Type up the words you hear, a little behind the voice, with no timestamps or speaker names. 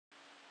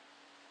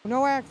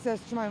No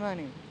access to my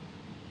money.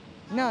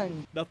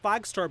 None. The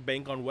Flagstar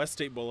Bank on West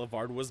State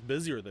Boulevard was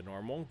busier than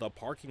normal. The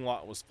parking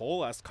lot was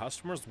full as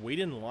customers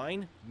waited in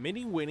line,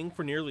 many waiting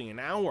for nearly an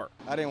hour.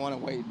 I didn't want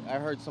to wait. I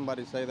heard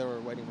somebody say they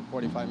were waiting for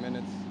 45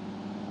 minutes.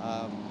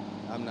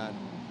 I'm not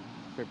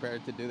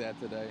prepared to do that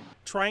today.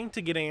 Trying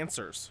to get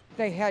answers.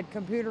 They had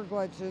computer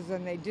glitches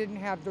and they didn't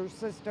have their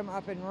system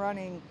up and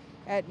running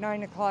at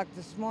 9 o'clock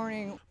this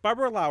morning.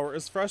 Barbara Lauer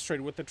is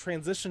frustrated with the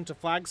transition to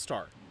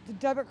Flagstar. The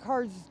debit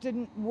cards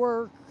didn't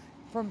work.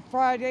 From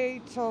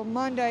Friday till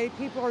Monday,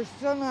 people are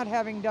still not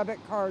having debit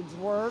cards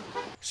work.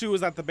 She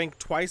was at the bank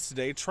twice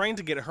today trying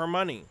to get her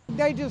money.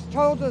 They just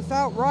told us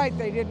outright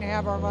they didn't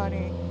have our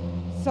money,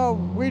 so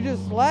we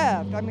just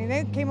left. I mean,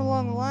 they came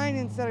along the line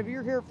and said, if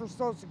you're here for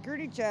Social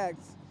Security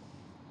checks,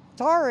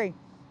 sorry,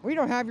 we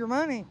don't have your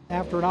money.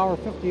 After an hour,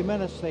 50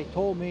 minutes, they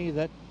told me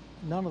that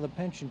none of the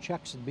pension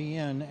checks would be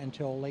in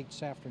until late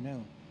this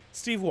afternoon.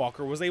 Steve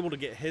Walker was able to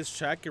get his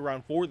check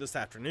around 4 this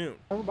afternoon.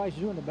 Everybody's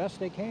doing the best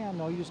they can.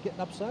 No use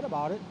getting upset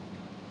about it.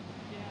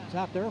 It's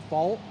not their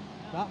fault,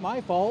 not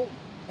my fault.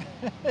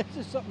 It's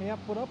just something you have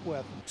to put up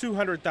with.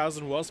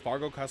 200,000 Wells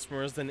Fargo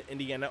customers in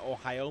Indiana,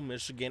 Ohio,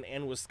 Michigan,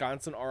 and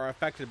Wisconsin are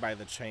affected by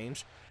the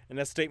change. In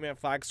a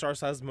statement, Flagstar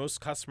says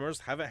most customers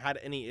haven't had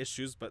any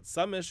issues, but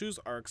some issues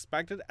are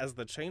expected as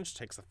the change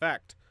takes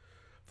effect.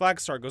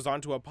 Flagstar goes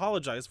on to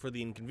apologize for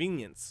the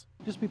inconvenience.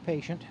 Just be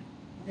patient.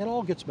 It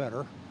all gets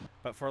better.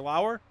 But for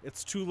Lauer,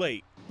 it's too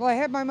late. Well, I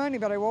have my money,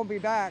 but I won't be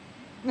back.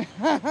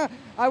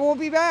 I won't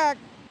be back.